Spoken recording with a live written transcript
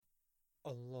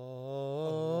Assalamu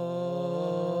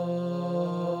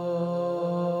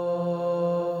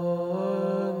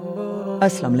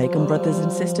alaikum, brothers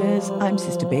and sisters. I'm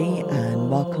Sister B, and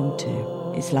welcome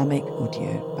to Islamic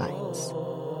Audio Bites.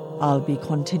 I'll be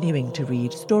continuing to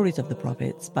read Stories of the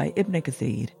Prophets by Ibn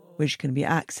Kathir, which can be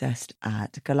accessed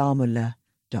at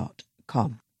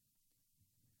kalamullah.com.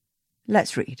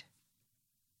 Let's read.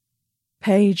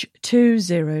 Page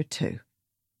 202.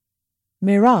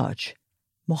 Miraj,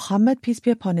 Muhammad, peace be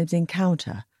upon him's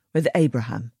encounter with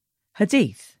Abraham.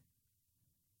 Hadith.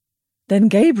 Then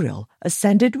Gabriel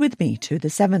ascended with me to the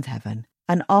seventh heaven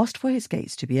and asked for his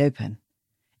gates to be open.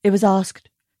 It was asked,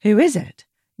 "Who is it?"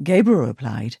 Gabriel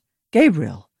replied,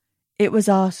 "Gabriel." It was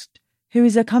asked, "Who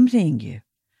is accompanying you?"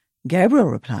 Gabriel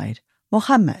replied,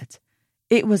 "Muhammad."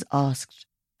 It was asked,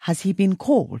 "Has he been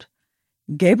called?"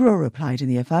 Gabriel replied in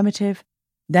the affirmative.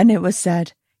 Then it was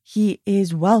said, "He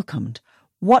is welcomed.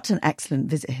 What an excellent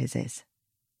visit his is."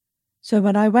 So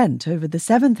when I went over the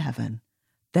seventh heaven,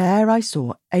 there I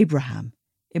saw Ibrahim.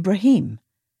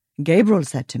 Gabriel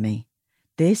said to me,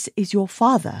 "This is your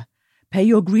father. Pay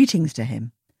your greetings to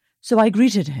him." So I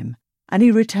greeted him, and he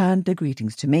returned the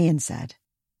greetings to me and said,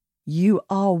 "You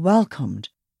are welcomed,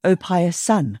 O pious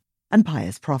son and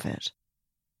pious prophet."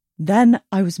 Then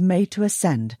I was made to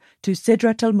ascend to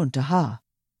Sidrat al-Muntaha,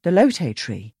 the lote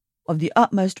tree of the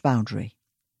utmost boundary.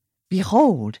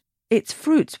 Behold, its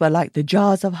fruits were like the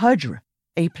jars of Hujr,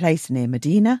 a place near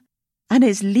Medina, and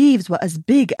its leaves were as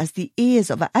big as the ears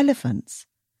of elephants.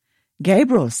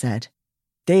 Gabriel said,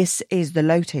 "This is the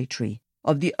lote tree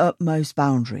of the utmost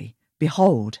boundary.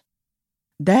 Behold,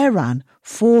 there ran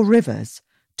 4 rivers,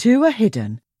 2 were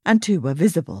hidden and 2 were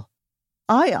visible."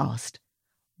 I asked,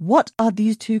 "What are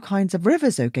these 2 kinds of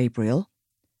rivers, O Gabriel?"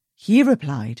 He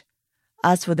replied,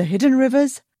 "As for the hidden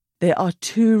rivers, there are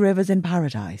 2 rivers in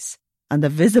paradise, and the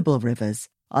visible rivers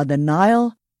are the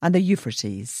Nile and the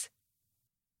Euphrates."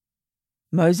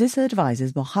 Moses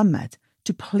advises Muhammad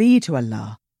to plead to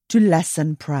Allah to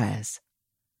lessen prayers.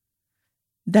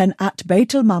 Then at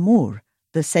Bayt al-Mamur,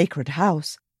 the sacred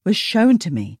house, was shown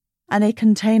to me, and a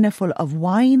container full of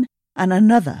wine and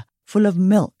another full of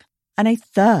milk and a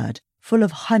third full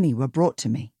of honey were brought to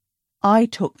me. I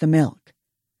took the milk.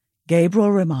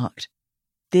 Gabriel remarked,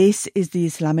 "This is the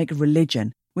Islamic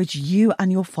religion which you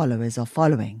and your followers are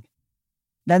following."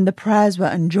 Then the prayers were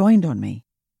enjoined on me.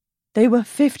 They were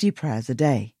 50 prayers a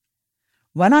day.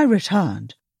 When I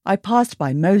returned, I passed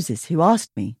by Moses, who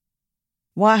asked me,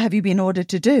 "What have you been ordered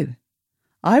to do?"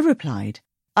 I replied,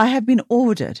 "I have been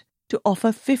ordered to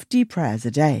offer 50 prayers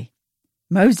a day."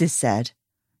 Moses said,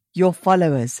 "Your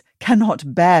followers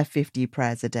cannot bear 50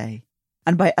 prayers a day,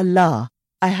 and by Allah,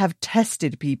 I have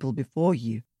tested people before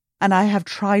you, and I have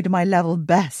tried my level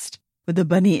best with the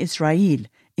Bani Israel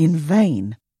in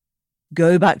vain.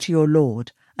 Go back to your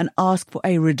Lord and ask for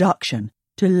a reduction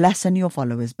to lessen your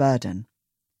followers' burden."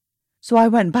 So I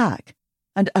went back,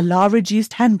 and Allah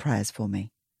reduced 10 prayers for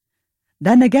me.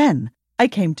 Then again I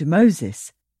came to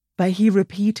Moses, but he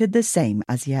repeated the same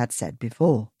as he had said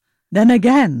before. Then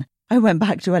again I went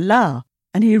back to Allah,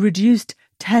 and he reduced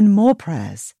 10 more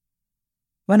prayers.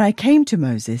 When I came to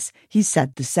Moses, he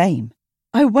said the same.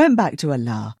 I went back to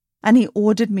Allah, and he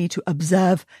ordered me to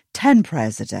observe 10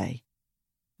 prayers a day.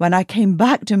 When I came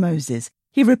back to Moses,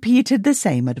 he repeated the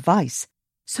same advice.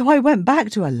 So I went back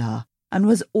to Allah and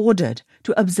was ordered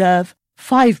to observe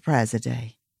 5 prayers a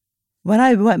day. When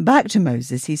I went back to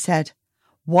Moses, he said,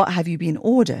 "What have you been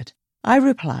ordered?" I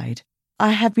replied,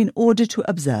 "I have been ordered to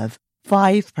observe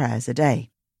 5 prayers a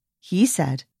day." He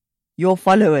said, "Your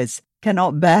followers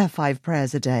cannot bear 5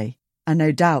 prayers a day, and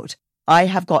no doubt I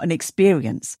have got an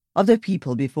experience of the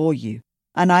people before you,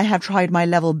 and I have tried my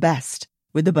level best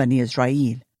with the Bani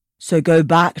Israel. So go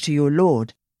back to your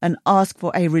Lord and ask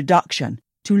for a reduction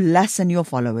to lessen your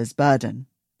followers' burden."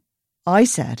 I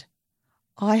said,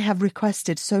 "I have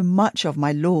requested so much of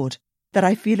my Lord that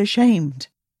I feel ashamed,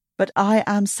 but I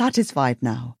am satisfied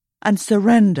now and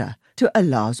surrender to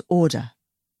Allah's order."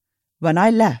 When I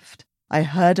left, I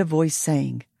heard a voice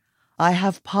saying, "I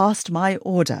have passed my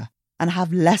order and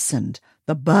have lessened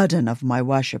the burden of my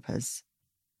worshippers."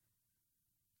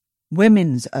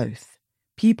 Women's Oath.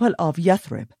 People of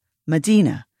Yathrib,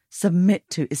 Medina, submit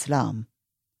to Islam.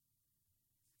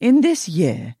 In this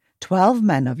year, 12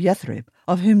 men of Yathrib,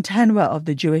 of whom 10 were of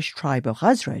the Jewish tribe of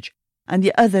Khazraj, and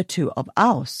the other 2 of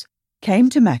Aus, came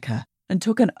to Mecca and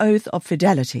took an oath of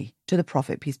fidelity to the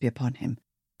Prophet, peace be upon him,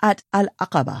 at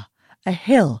Al-Aqaba, a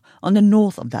hill on the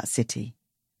north of that city.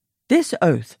 This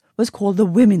oath was called the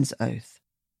Women's Oath.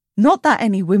 Not that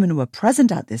any women were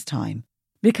present at this time,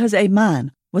 because a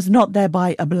man was not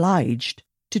thereby obliged,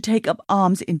 to take up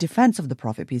arms in defense of the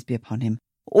Prophet, peace be upon him,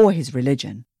 or his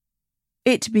religion,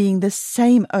 it being the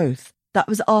same oath that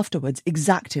was afterwards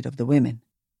exacted of the women.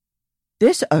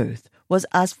 This oath was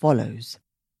as follows: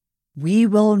 "We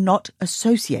will not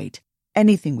associate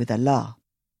anything with Allah.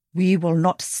 We will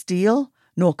not steal,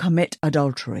 nor commit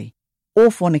adultery,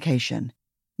 or fornication,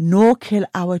 nor kill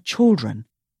our children,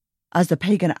 as the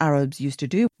pagan Arabs used to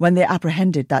do when they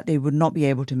apprehended that they would not be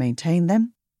able to maintain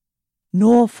them,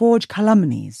 nor forge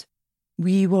calumnies.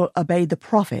 We will obey the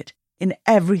Prophet in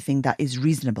everything that is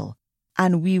reasonable,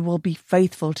 and we will be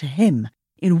faithful to him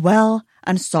in well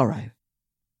and sorrow."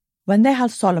 When they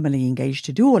had solemnly engaged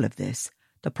to do all of this,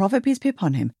 the Prophet, peace be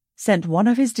upon him, sent one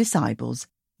of his disciples,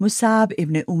 Musab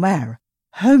ibn Umair,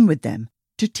 home with them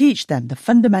to teach them the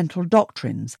fundamental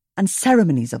doctrines and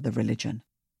ceremonies of the religion.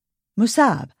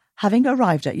 Musab, having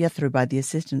arrived at Yathrib by the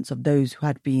assistance of those who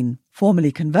had been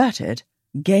formerly converted,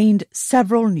 gained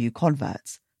several new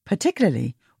converts,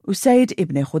 particularly Usayd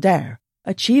ibn Khudair,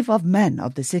 a chief of men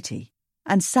of the city,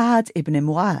 and Sa'd ibn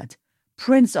Mu'ad,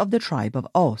 prince of the tribe of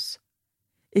Aus.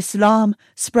 Islam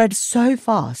spread so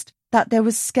fast that there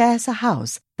was scarce a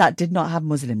house that did not have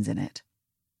Muslims in it.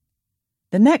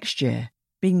 The next year,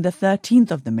 being the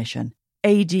 13th of the mission,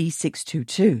 AD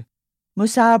 622,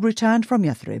 Musab returned from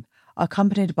Yathrib,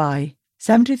 accompanied by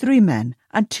 73 men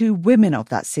and 2 women of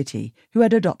that city who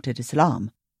had adopted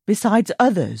Islam, besides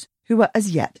others who were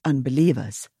as yet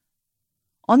unbelievers.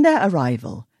 On their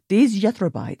arrival, these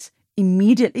Yathribites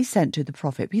immediately sent to the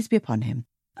Prophet, peace be upon him,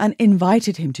 and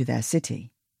invited him to their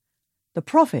city. The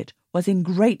Prophet was in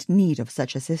great need of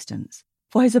such assistance,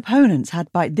 for his opponents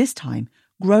had by this time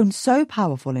grown so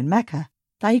powerful in Mecca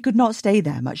that he could not stay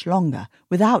there much longer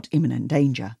without imminent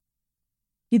danger.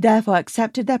 He therefore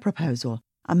accepted their proposal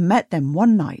and met them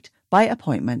one night by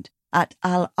appointment at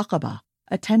Al-Aqaba,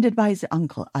 attended by his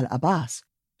uncle Al-Abbas,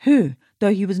 who,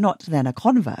 though he was not then a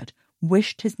convert,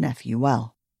 wished his nephew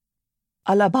well.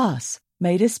 Al-Abbas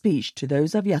made a speech to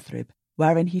those of Yathrib,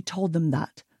 wherein he told them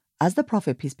that, as the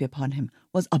Prophet, peace be upon him,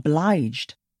 was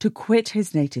obliged to quit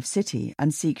his native city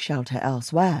and seek shelter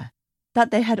elsewhere,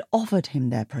 that they had offered him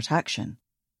their protection.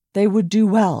 They would do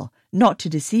well not to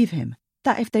deceive him,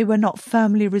 that if they were not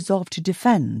firmly resolved to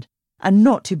defend and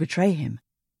not to betray him,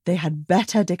 they had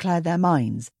better declare their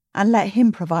minds and let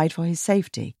him provide for his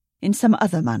safety in some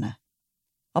other manner.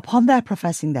 Upon their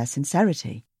professing their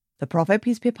sincerity, the Prophet,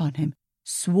 peace be upon him,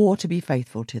 swore to be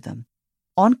faithful to them,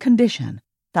 on condition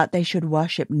that they should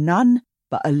worship none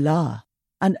but Allah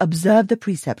and observe the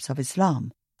precepts of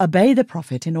Islam, obey the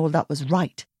Prophet in all that was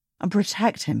right, and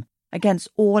protect him against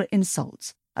all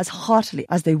insults as heartily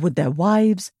as they would their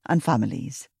wives and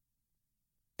families.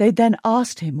 They then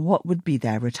asked him what would be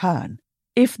their return,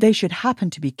 if they should happen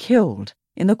to be killed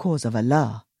in the cause of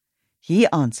Allah. He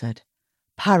answered,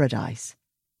 "Paradise,"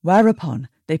 whereupon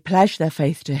they pledged their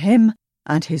faith to him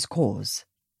and his cause.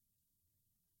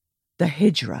 The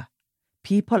Hijrah,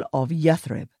 people of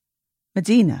Yathrib,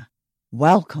 Medina,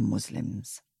 welcome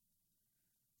Muslims.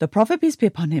 The Prophet, peace be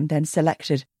upon him, then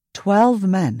selected 12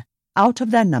 men out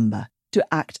of their number to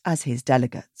act as his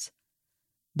delegates.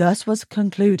 Thus was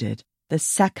concluded the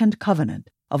second covenant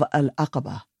of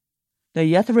Al-Aqaba. The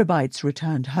Yathribites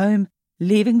returned home,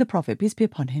 leaving the Prophet, peace be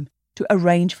upon him, to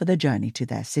arrange for the journey to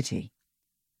their city.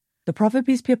 The Prophet,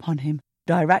 peace be upon him,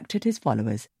 directed his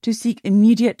followers to seek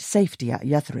immediate safety at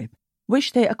Yathrib,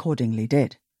 which they accordingly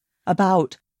did.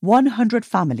 About 100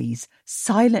 families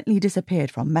silently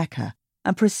disappeared from Mecca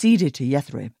and proceeded to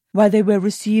Yathrib, where they were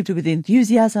received with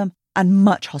enthusiasm and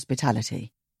much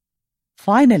hospitality.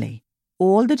 Finally,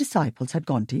 all the disciples had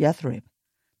gone to Yathrib.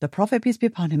 The Prophet, peace be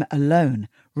upon him, alone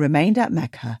remained at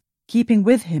Mecca, keeping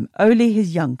with him only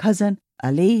his young cousin,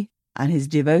 Ali, and his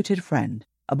devoted friend,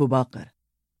 Abu Bakr.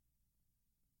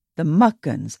 The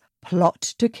Meccans plot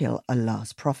to kill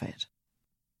Allah's Prophet.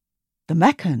 The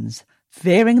Meccans,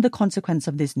 fearing the consequence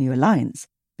of this new alliance,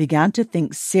 began to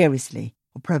think seriously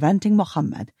of preventing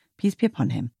Muhammad, peace be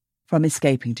upon him, from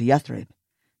escaping to Yathrib.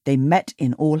 They met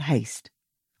in all haste.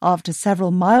 After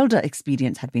several milder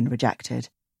expedients had been rejected,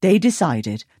 they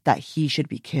decided that he should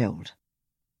be killed.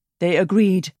 They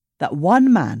agreed that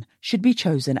one man should be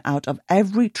chosen out of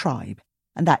every tribe,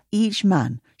 and that each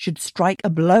man should strike a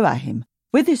blow at him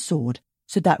with his sword,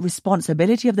 so that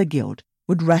responsibility of the guilt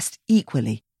would rest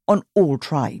equally on all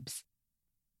tribes.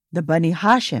 The Bani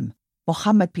Hashim,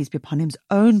 Muhammad, peace be upon him's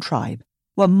own tribe,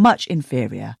 were much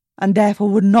inferior, and therefore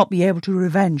would not be able to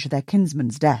revenge their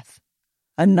kinsman's death.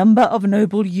 A number of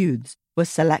noble youths were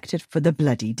selected for the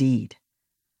bloody deed.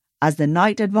 As the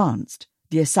night advanced,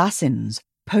 the assassins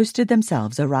posted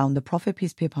themselves around the Prophet,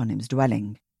 peace be upon him's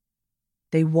dwelling.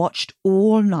 They watched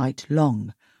all night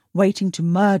long, waiting to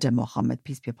murder Muhammad,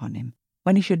 peace be upon him,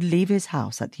 when he should leave his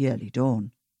house at the early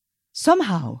dawn.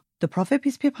 Somehow, the Prophet,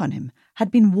 peace be upon him,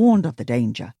 had been warned of the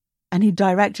danger, and he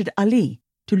directed Ali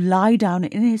to lie down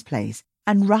in his place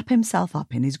and wrap himself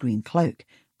up in his green cloak,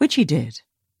 which he did.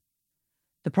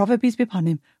 The Prophet, peace be upon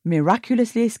him,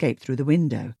 miraculously escaped through the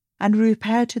window and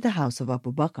repaired to the house of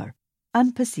Abu Bakr,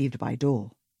 unperceived by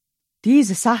door. These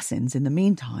assassins, in the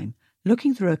meantime,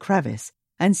 looking through a crevice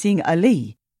and seeing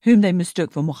Ali, whom they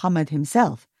mistook for Muhammad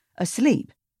himself,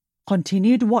 asleep,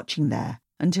 continued watching there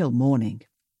until morning.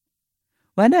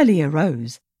 When Ali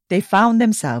arose, they found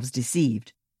themselves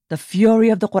deceived. The fury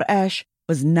of the Quraysh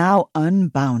was now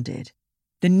unbounded.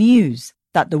 The news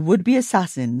that the would-be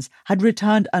assassins had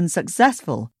returned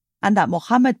unsuccessful and that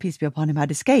Muhammad, peace be upon him,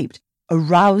 had escaped,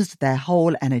 aroused their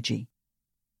whole energy.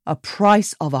 A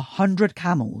price of 100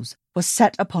 camels was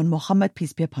set upon Muhammad,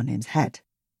 peace be upon him's head.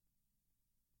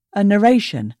 A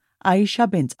narration, Aisha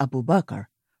bint Abu Bakr,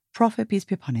 Prophet, peace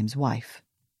be upon him's wife.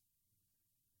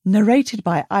 Narrated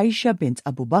by Aisha bint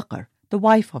Abu Bakr, the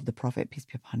wife of the Prophet, peace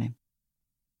be upon him.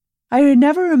 I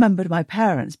never remembered my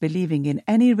parents believing in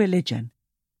any religion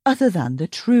other than the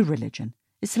true religion,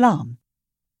 Islam,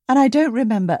 and I don't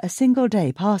remember a single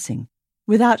day passing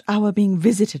without our being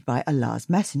visited by Allah's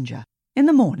Messenger in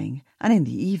the morning and in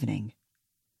the evening.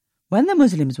 When the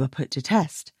Muslims were put to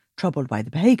test, troubled by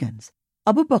the pagans,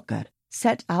 Abu Bakr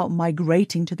set out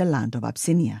migrating to the land of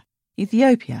Abyssinia,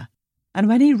 Ethiopia, and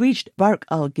when he reached Barq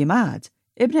al-Gimad,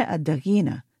 Ibn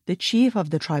ad-Daghina, the chief of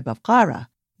the tribe of Qara,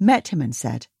 met him and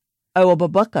said, "O Abu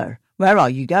Bakr, where are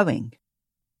you going?"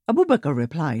 Abu Bakr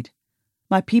replied,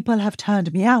 "My people have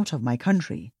turned me out of my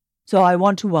country, so I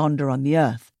want to wander on the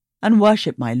earth and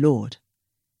worship my Lord."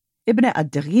 Ibn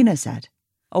ad-Daghina said,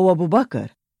 "O Abu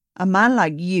Bakr, a man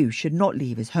like you should not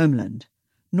leave his homeland,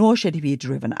 nor should he be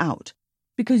driven out,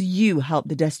 because you help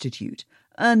the destitute,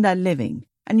 earn their living,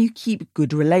 and you keep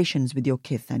good relations with your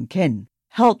kith and kin,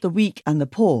 help the weak and the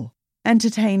poor,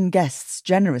 entertain guests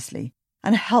generously,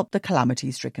 and help the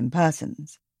calamity-stricken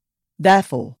persons.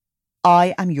 Therefore,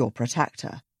 I am your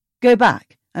protector. Go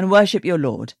back and worship your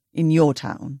Lord in your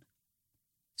town."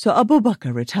 So Abu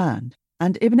Bakr returned,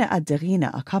 and Ibn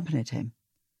ad-Daghina accompanied him.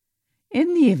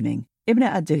 In the evening, Ibn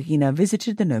ad-Daghina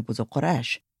visited the nobles of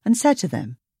Quraysh and said to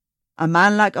them, "A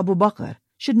man like Abu Bakr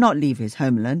should not leave his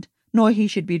homeland, nor he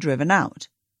should be driven out.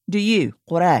 Do you,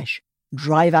 Quraysh,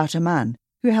 drive out a man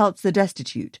who helps the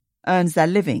destitute, earns their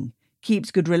living,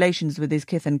 keeps good relations with his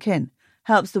kith and kin,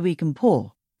 helps the weak and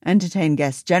poor, entertain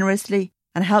guests generously,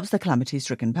 and helps the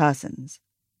calamity-stricken persons."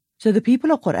 So the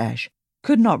people of Quraysh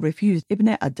could not refuse Ibn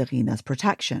ad-Daghina's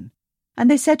protection, and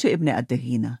they said to Ibn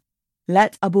ad-Daghina,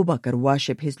 "Let Abu Bakr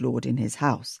worship his Lord in his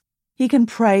house. He can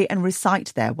pray and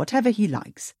recite there whatever he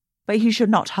likes, but he should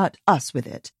not hurt us with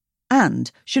it,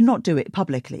 and should not do it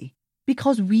publicly,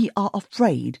 because we are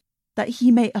afraid that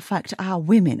he may affect our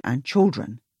women and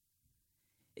children."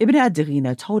 Ibn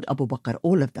ad-Daghina told Abu Bakr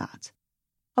all of that.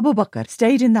 Abu Bakr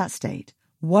stayed in that state,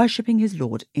 worshipping his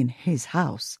Lord in his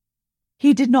house.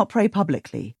 He did not pray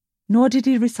publicly, nor did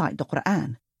he recite the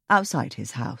Quran outside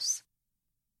his house.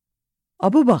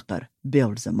 Abu Bakr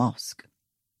builds a mosque.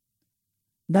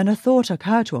 Then a thought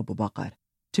occurred to Abu Bakr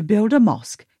to build a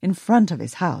mosque in front of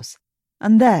his house,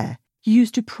 and there he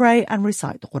used to pray and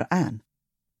recite the Quran.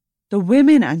 The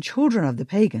women and children of the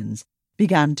pagans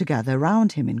began to gather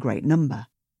round him in great number.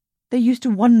 They used to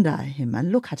wonder at him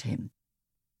and look at him.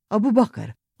 Abu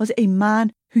Bakr was a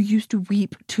man who used to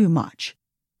weep too much,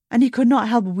 and he could not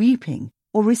help weeping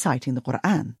or reciting the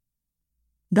Quran.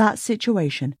 That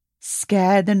situation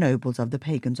scared the nobles of the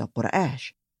pagans of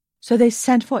Quraysh, so they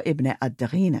sent for Ibn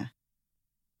ad-Daghina.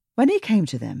 When he came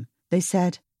to them, they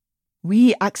said,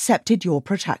 "We accepted your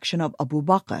protection of Abu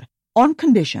Bakr on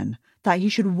condition that he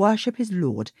should worship his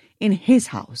Lord in his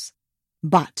house,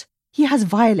 but he has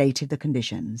violated the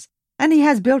conditions, and he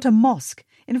has built a mosque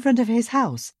in front of his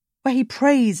house where he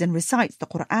prays and recites the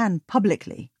Quran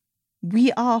publicly.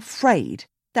 We are afraid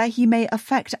that he may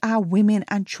affect our women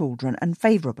and children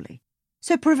unfavourably,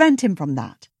 so prevent him from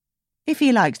that. If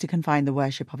he likes to confine the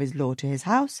worship of his Lord to his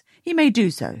house, he may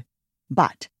do so,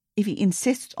 but if he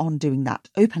insists on doing that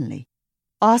openly,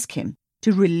 ask him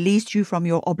to release you from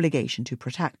your obligation to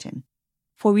protect him,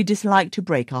 for we dislike to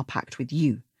break our pact with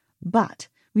you, but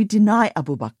we deny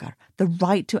Abu Bakr the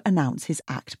right to announce his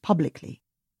act publicly."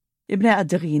 Ibn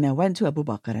ad-Daghina went to Abu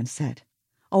Bakr and said,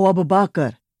 "O Abu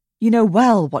Bakr, you know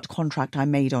well what contract I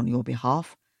made on your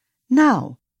behalf.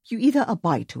 Now, you either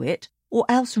abide to it, or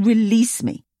else release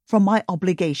me from my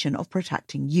obligation of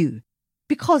protecting you,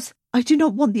 because I do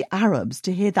not want the Arabs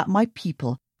to hear that my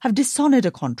people have dishonoured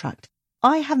a contract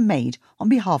I have made on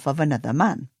behalf of another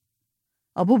man."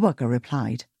 Abu Bakr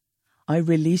replied, I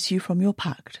release you from your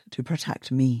pact to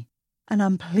protect me, and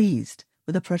am pleased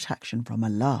with the protection from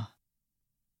Allah.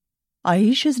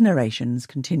 Aisha's narrations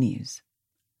continues.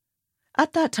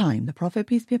 At that time, the Prophet,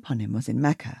 peace be upon him, was in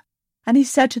Mecca, and he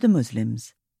said to the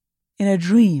Muslims, In a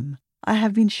dream, I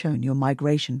have been shown your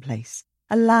migration place,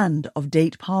 a land of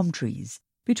date palm trees,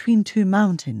 between two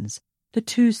mountains, the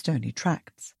two stony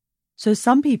tracts. So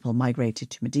some people migrated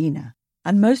to Medina,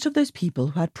 and most of those people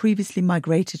who had previously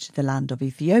migrated to the land of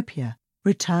Ethiopia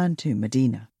returned to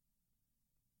Medina.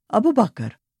 Abu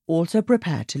Bakr also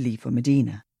prepared to leave for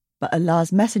Medina, but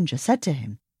Allah's Messenger said to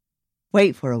him,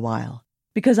 Wait for a while,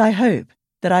 because I hope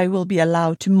that I will be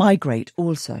allowed to migrate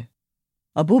also.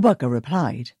 Abu Bakr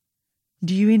replied,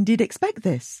 Do you indeed expect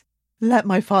this? Let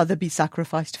my father be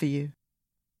sacrificed for you.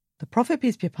 The Prophet,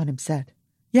 peace be upon him, said,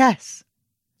 Yes.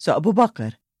 So Abu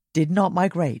Bakr did not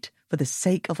migrate for the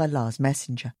sake of Allah's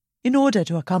Messenger, in order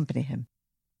to accompany him.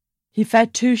 He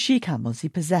fed 2 she-camels he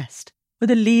possessed with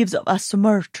the leaves of a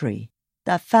sumur tree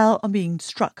that fell on being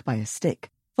struck by a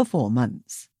stick for 4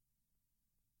 months.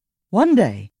 One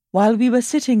day, while we were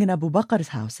sitting in Abu Bakr's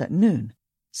house at noon,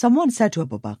 someone said to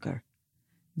Abu Bakr,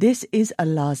 This is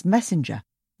Allah's Messenger,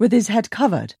 with his head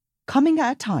covered, coming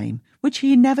at a time which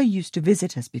he never used to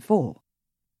visit us before.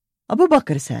 Abu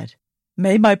Bakr said,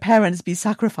 May my parents be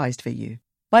sacrificed for you.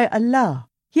 By Allah,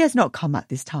 he has not come at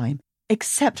this time,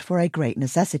 except for a great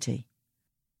necessity.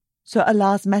 So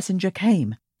Allah's Messenger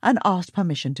came and asked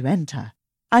permission to enter,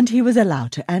 and he was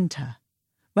allowed to enter.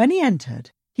 When he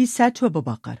entered, he said to Abu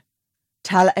Bakr,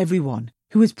 Tell everyone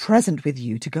who is present with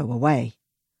you to go away.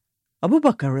 Abu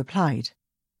Bakr replied,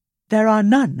 There are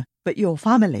none but your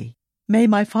family. May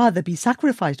my father be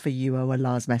sacrificed for you, O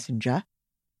Allah's Messenger.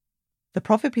 The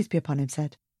Prophet, peace be upon him,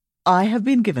 said, I have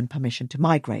been given permission to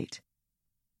migrate.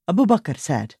 Abu Bakr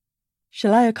said,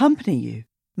 Shall I accompany you?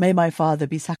 May my father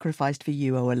be sacrificed for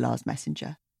you, O Allah's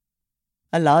Messenger.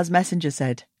 Allah's Messenger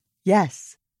said,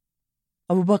 Yes.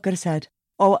 Abu Bakr said,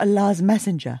 O Allah's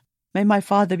Messenger, may my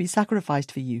father be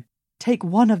sacrificed for you. Take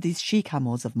one of these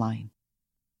she-camels of mine.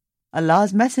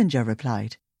 Allah's Messenger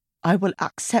replied, I will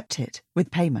accept it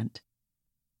with payment.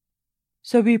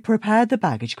 So we prepared the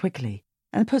baggage quickly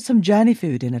and put some journey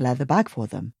food in a leather bag for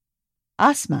them.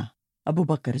 Asma, Abu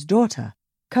Bakr's daughter,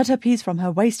 cut a piece from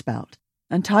her waist belt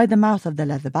and tied the mouth of the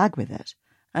leather bag with it,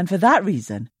 and for that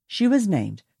reason she was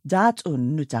named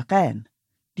Dat'un Nutaqain,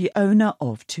 the owner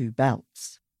of 2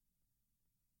 belts.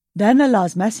 Then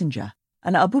Allah's Messenger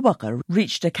and Abu Bakr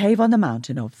reached a cave on the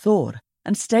mountain of Thor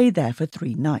and stayed there for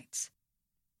 3 nights.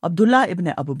 Abdullah ibn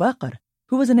Abu Bakr,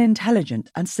 who was an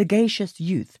intelligent and sagacious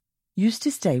youth, used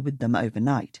to stay with them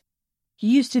overnight. He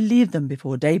used to leave them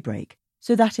before daybreak,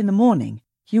 so that in the morning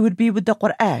he would be with the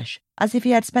Quraysh as if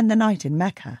he had spent the night in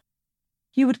Mecca.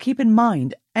 He would keep in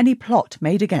mind any plot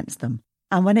made against them,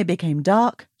 and when it became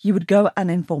dark, he would go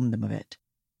and inform them of it.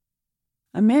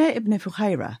 Amir ibn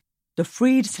Fuhaira, the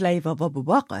freed slave of Abu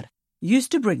Bakr,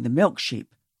 used to bring the milk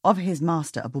sheep of his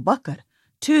master Abu Bakr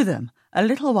to them a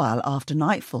little while after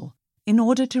nightfall in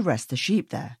order to rest the sheep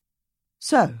there.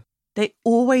 So they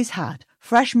always had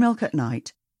fresh milk at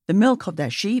night, the milk of their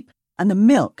sheep, and the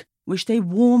milk which they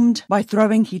warmed by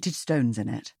throwing heated stones in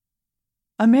it.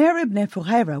 Amir ibn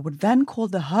Fuhaira would then call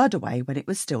the herd away when it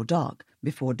was still dark,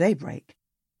 before daybreak.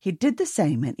 He did the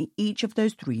same in each of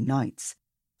those 3 nights.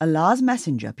 Allah's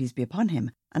Messenger, peace be upon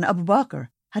him, and Abu Bakr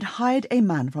had hired a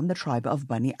man from the tribe of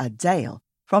Bani Ad-Dail,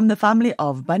 from the family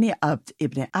of Bani Abd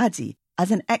ibn Adi, as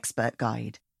an expert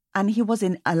guide, and he was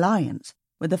in alliance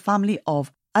with the family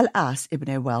of Al-As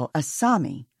ibn Wal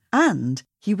as-Sami, and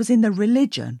he was in the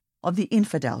religion of the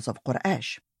infidels of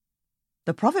Quraysh.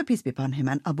 The Prophet, peace be upon him,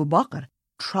 and Abu Bakr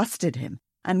trusted him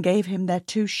and gave him their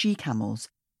 2 she-camels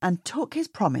and took his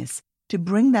promise to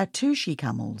bring their 2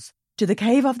 she-camels to the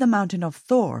cave of the mountain of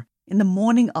Thor in the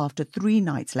morning after 3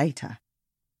 nights later.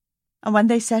 And when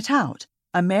they set out,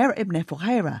 Amir ibn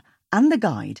Fuhaira and the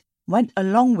guide went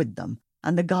along with them,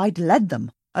 and the guide led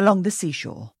them along the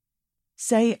seashore.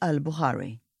 Say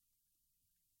al-Bukhari.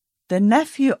 The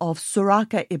nephew of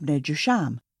Suraka ibn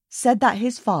Jusham said that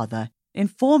his father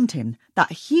informed him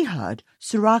that he heard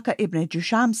Suraka ibn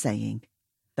Jusham saying,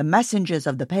 The messengers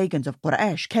of the pagans of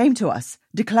Quraysh came to us,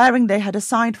 declaring they had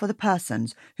assigned for the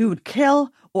persons who would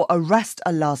kill or arrest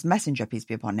Allah's Messenger, peace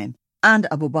be upon him, and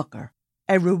Abu Bakr,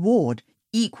 a reward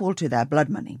equal to their blood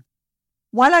money.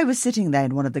 While I was sitting there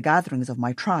in one of the gatherings of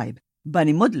my tribe,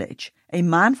 Bani Mudlij, a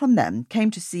man from them,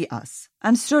 came to see us,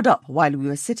 and stood up while we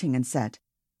were sitting and said,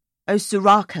 O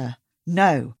Suraka,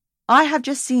 no, I have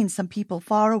just seen some people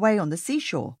far away on the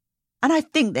seashore, and I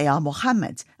think they are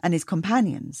Muhammad and his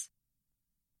companions.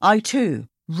 I too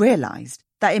realized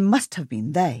that it must have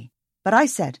been they. But I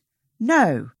said,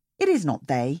 "No, it is not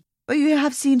they, but you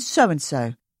have seen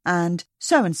so-and-so,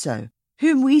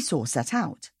 whom we saw set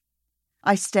out."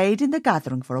 I stayed in the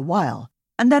gathering for a while,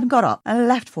 and then got up and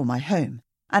left for my home,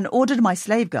 and ordered my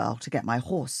slave girl to get my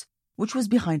horse, which was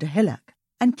behind a hillock,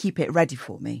 and keep it ready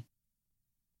for me.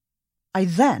 I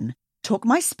then took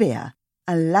my spear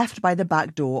and left by the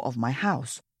back door of my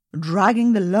house,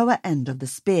 dragging the lower end of the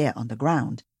spear on the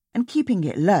ground and keeping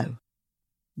it low.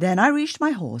 Then I reached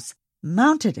my horse,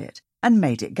 mounted it, and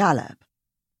made it gallop.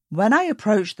 When I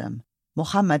approached them,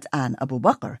 Muhammad and Abu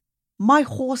Bakr, my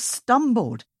horse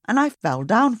stumbled and I fell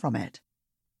down from it.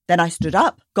 Then I stood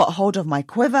up, got hold of my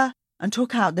quiver, and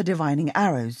took out the divining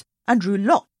arrows and drew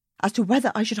lots as to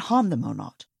whether I should harm them or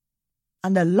not.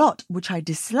 And the lot which I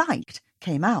disliked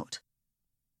came out.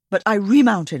 But I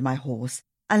remounted my horse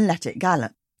and let it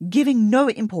gallop, giving no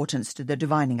importance to the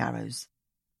divining arrows.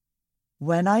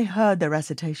 When I heard the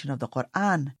recitation of the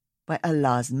Quran by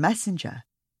Allah's Messenger,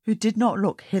 who did not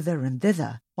look hither and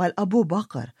thither while Abu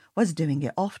Bakr was doing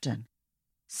it often,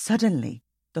 suddenly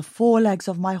the forelegs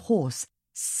of my horse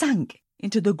sank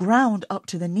into the ground up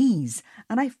to the knees,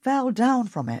 and I fell down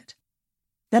from it.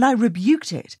 Then I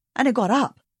rebuked it, and it got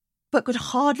up, but could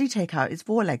hardly take out its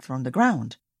forelegs from the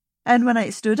ground. And when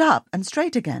it stood up and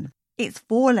straight again, its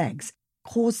forelegs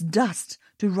caused dust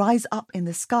to rise up in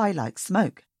the sky like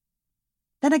smoke.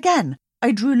 Then again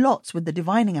I drew lots with the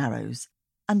divining arrows,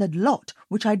 and the lot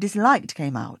which I disliked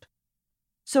came out.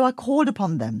 So I called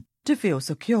upon them to feel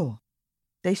secure.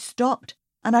 They stopped,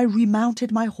 and I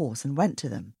remounted my horse and went to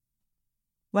them.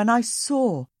 When I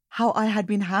saw how I had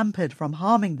been hampered from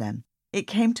harming them, it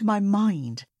came to my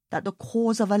mind that the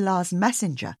cause of Allah's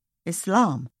Messenger,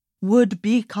 Islam, would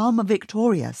become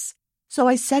victorious. So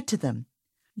I said to them,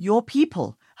 "Your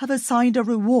people have assigned a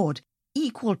reward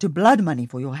equal to blood money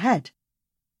for your head."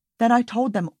 Then I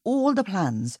told them all the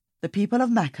plans the people of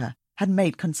Mecca had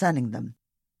made concerning them.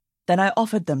 Then I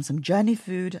offered them some journey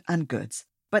food and goods,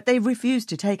 but they refused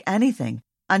to take anything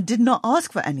and did not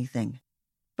ask for anything.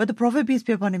 But the Prophet, peace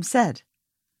be upon him, said,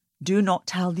 "Do not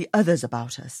tell the others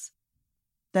about us."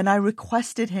 Then I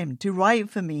requested him to write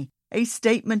for me a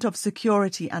statement of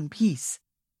security and peace.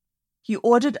 He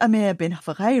ordered Amir bin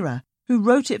Fughayra, who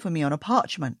wrote it for me on a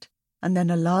parchment, and then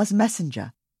Allah's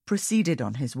Messenger proceeded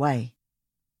on his way.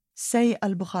 Say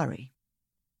al-Bukhari.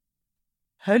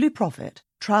 Holy Prophet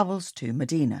travels to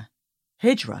Medina.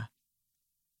 Hijrah.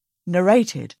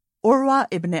 Narrated Urwa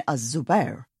ibn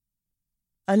az-Zubair.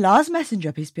 Allah's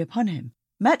Messenger, peace be upon him,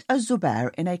 met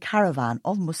az-Zubair in a caravan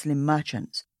of Muslim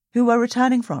merchants who were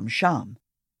returning from Sham.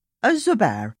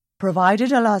 Az-Zubair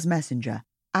provided Allah's Messenger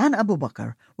and Abu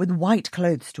Bakr with white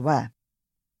clothes to wear.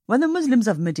 When the Muslims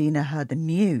of Medina heard the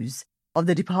news of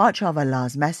the departure of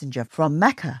Allah's Messenger from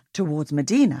Mecca towards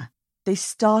Medina, they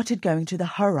started going to the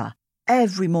Hura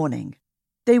every morning.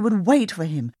 They would wait for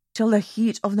him till the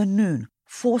heat of the noon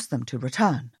forced them to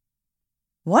return.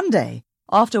 One day,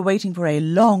 after waiting for a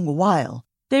long while,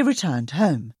 they returned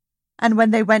home, and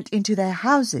when they went into their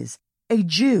houses, a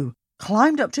Jew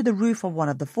climbed up to the roof of one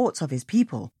of the forts of his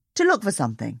people to look for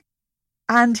something,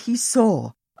 and he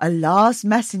saw Allah's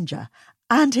Messenger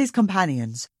and his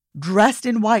companions, dressed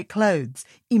in white clothes,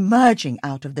 emerging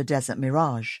out of the desert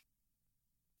mirage.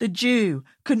 The Jew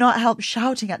could not help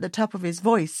shouting at the top of his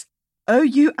voice, "O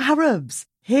you Arabs,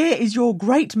 here is your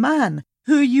great man,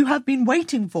 who you have been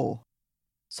waiting for."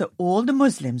 So all the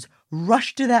Muslims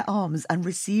rushed to their arms and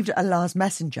received Allah's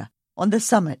Messenger on the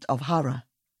summit of Hara.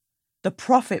 The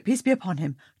Prophet, peace be upon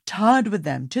him, turned with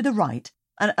them to the right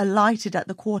and alighted at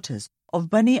the quarters of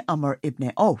Bani Amr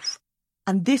ibn Auf,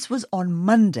 and this was on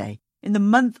Monday in the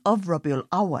month of Rabiul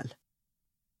Awal.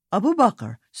 Abu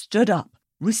Bakr stood up,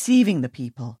 receiving the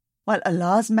people, while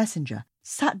Allah's Messenger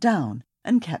sat down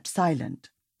and kept silent.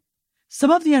 Some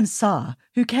of the Ansar,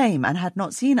 who came and had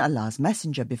not seen Allah's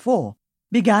Messenger before,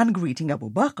 began greeting Abu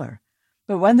Bakr,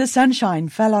 but when the sunshine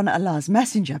fell on Allah's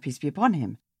Messenger, peace be upon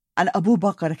him, and Abu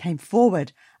Bakr came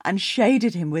forward and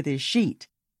shaded him with his sheet,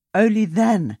 only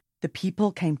then the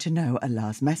people came to know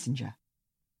Allah's Messenger.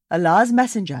 Allah's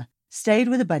Messenger stayed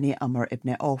with the Bani Amr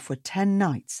ibn Auf for 10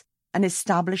 nights and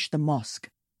established the mosque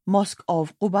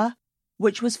of Quba,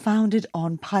 which was founded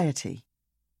on piety.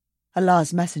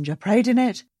 Allah's Messenger prayed in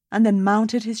it and then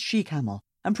mounted his she-camel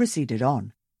and proceeded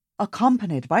on,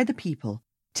 accompanied by the people,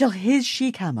 till his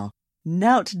she-camel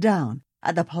knelt down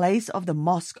at the place of the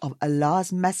mosque of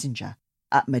Allah's Messenger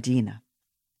at Medina.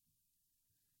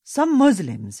 Some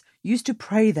Muslims used to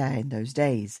pray there in those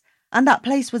days, and that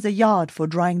place was a yard for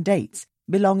drying dates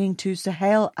belonging to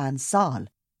Suhail and Sal,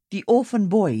 the orphan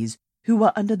boys who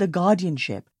were under the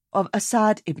guardianship of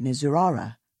Asad ibn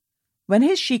Zurara. When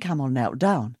his she-camel knelt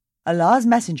down, Allah's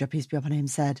Messenger, peace be upon him,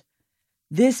 said,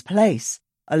 "This place,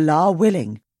 Allah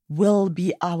willing, will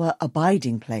be our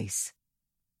abiding place."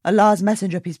 Allah's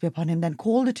Messenger, peace be upon him, then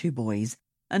called the two boys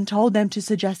and told them to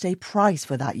suggest a price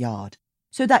for that yard,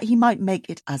 so that he might make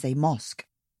it as a mosque.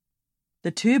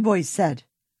 The two boys said,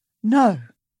 "No,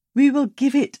 we will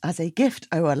give it as a gift,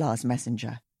 O Allah's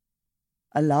Messenger."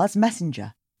 Allah's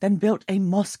Messenger then built a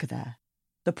mosque there.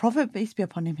 The Prophet, peace be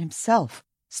upon him, himself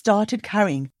started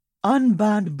carrying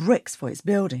unburned bricks for its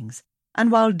buildings, and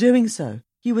while doing so,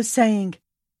 he was saying,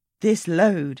 "This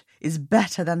load is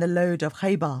better than the load of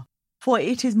Khaybar, for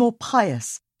it is more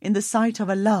pious in the sight of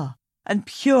Allah, and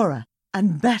purer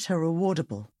and better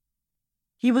rewardable."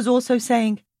 He was also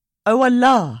saying, "O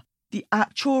Allah, the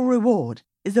actual reward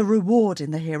is the reward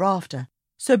in the hereafter,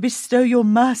 so bestow your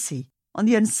mercy on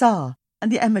the Ansar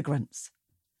and the emigrants."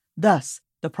 Thus,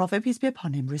 the Prophet, peace be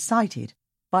upon him, recited,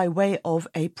 by way of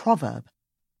a proverb,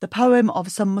 the poem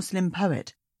of some Muslim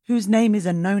poet, whose name is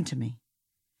unknown to me.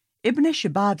 Ibn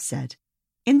Shibab said,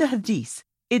 "In the Hadith,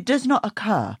 it does not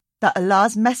occur that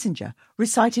Allah's Messenger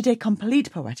recited a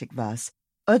complete poetic verse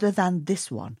other than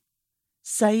this one."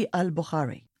 Sahih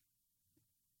al-Bukhari.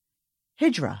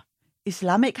 Hijrah,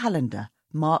 Islamic calendar,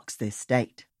 marks this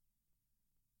date.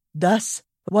 Thus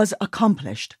was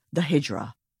accomplished the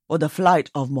Hijrah, or the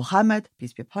flight of Muhammad,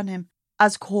 peace be upon him,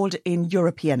 as called in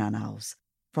European annals,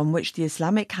 from which the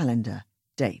Islamic calendar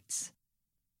dates.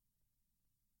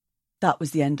 That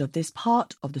was the end of this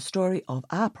part of the story of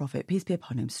our Prophet, peace be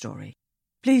upon him, story.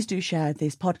 Please do share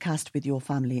this podcast with your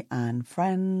family and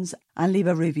friends, and leave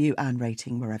a review and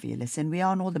rating wherever you listen. We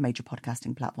are on all the major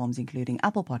podcasting platforms, including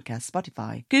Apple Podcasts,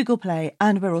 Spotify, Google Play,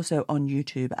 and we're also on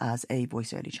YouTube as a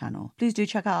voice-only channel. Please do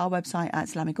check out our website at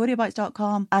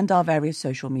IslamicAudioBytes.com and our various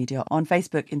social media on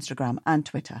Facebook, Instagram, and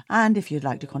Twitter. And if you'd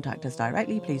like to contact us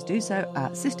directly, please do so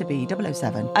at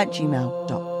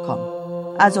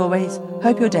sisterb007@gmail.com. As always,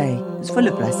 hope your day is full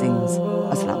of blessings.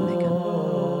 Assalamu alaikum.